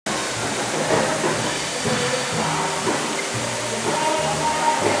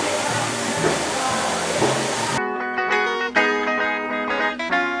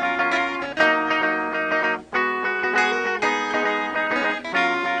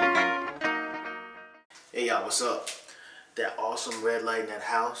y'all, what's up? That awesome red light in that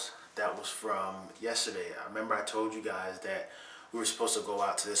house, that was from yesterday. I remember I told you guys that we were supposed to go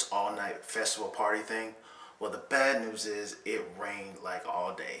out to this all-night festival party thing. Well, the bad news is it rained like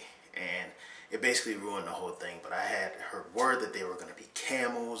all day, and it basically ruined the whole thing. But I had heard word that there were going to be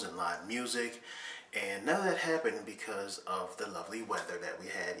camels and live music, and none of that happened because of the lovely weather that we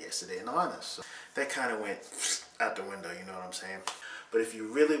had yesterday in August. So that kind of went out the window, you know what I'm saying? But if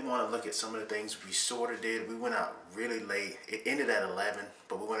you really want to look at some of the things we sort of did, we went out really late. It ended at 11,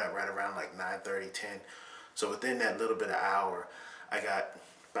 but we went out right around like 9:30, 10. So within that little bit of hour, I got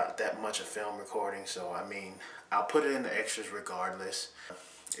about that much of film recording. So I mean, I'll put it in the extras regardless.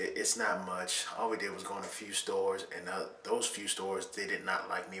 It's not much. All we did was go in a few stores, and those few stores, they did not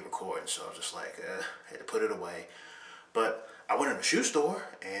like me recording. So I was just like, had to put it away. But I went in a shoe store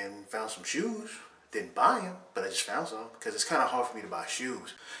and found some shoes. Didn't buy them, but I just found some because it's kind of hard for me to buy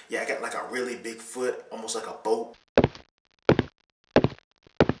shoes. Yeah, I got like a really big foot, almost like a boat.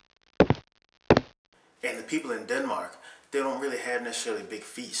 And the people in Denmark, they don't really have necessarily big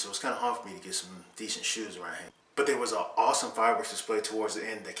feet, so it's kind of hard for me to get some decent shoes around here. But there was an awesome fireworks display towards the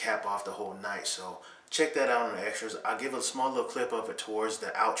end to cap off the whole night, so check that out on the extras. I'll give a small little clip of it towards the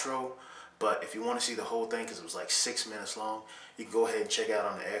outro, but if you want to see the whole thing, because it was like 6 minutes long, you can go ahead and check out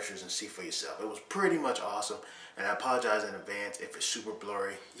on the extras and see for yourself. It was pretty much awesome, and I apologize in advance if it's super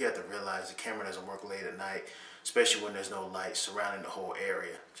blurry. You have to realize the camera doesn't work late at night, especially when there's no light surrounding the whole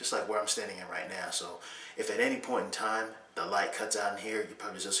area, just like where I'm standing in right now. So if at any point in time the light cuts out in here, you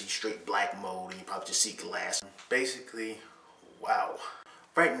probably just see straight black mode, and you probably just see glass. Basically, wow.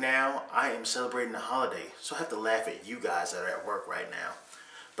 Right now, I am celebrating a holiday, so I have to laugh at you guys that are at work right now.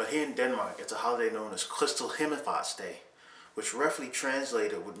 But here in Denmark, it's a holiday known as Crystal Himmelfarts Day, which roughly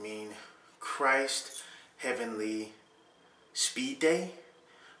translated would mean Christ Heavenly Speed Day.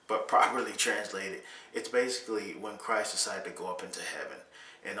 But properly translated, it's basically when Christ decided to go up into heaven.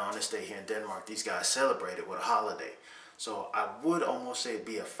 And on this day here in Denmark, these guys celebrate it with a holiday. So I would almost say it'd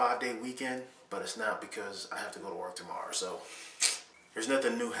be a 5-day weekend, but it's not because I have to go to work tomorrow. So there's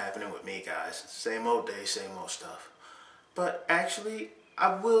nothing new happening with me, guys. Same old day, same old stuff. But actually,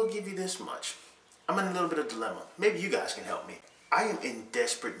 I will give you this much. I'm in a little bit of dilemma. Maybe you guys can help me. I am in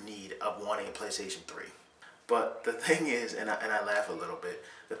desperate need of wanting a PlayStation 3. But the thing is, and I laugh a little bit,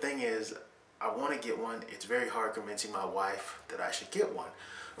 the thing is, I want to get one. It's very hard convincing my wife that I should get one.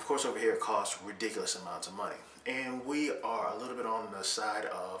 Of course, over here it costs ridiculous amounts of money. And we are a little bit on the side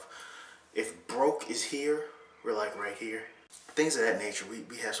of, if broke is here, we're like right here. Things of that nature,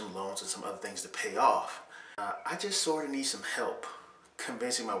 we have some loans and some other things to pay off. I just sort of need some help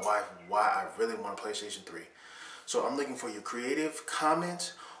convincing my wife why I really want a PlayStation 3. So I'm looking for your creative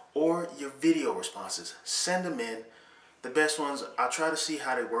comments or your video responses. Send them in. The best ones, I'll try to see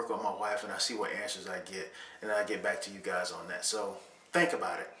how they work with my wife, and I'll see what answers I get, and I'll get back to you guys on that. So think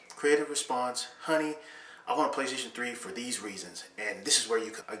about it. Creative response, honey, I want a PlayStation 3 for these reasons, and this is where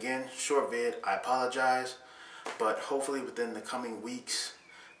you come. Again, short vid, I apologize, but hopefully within the coming weeks,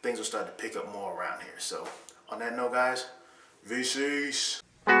 things will start to pick up more around here. So on that note, guys, vids.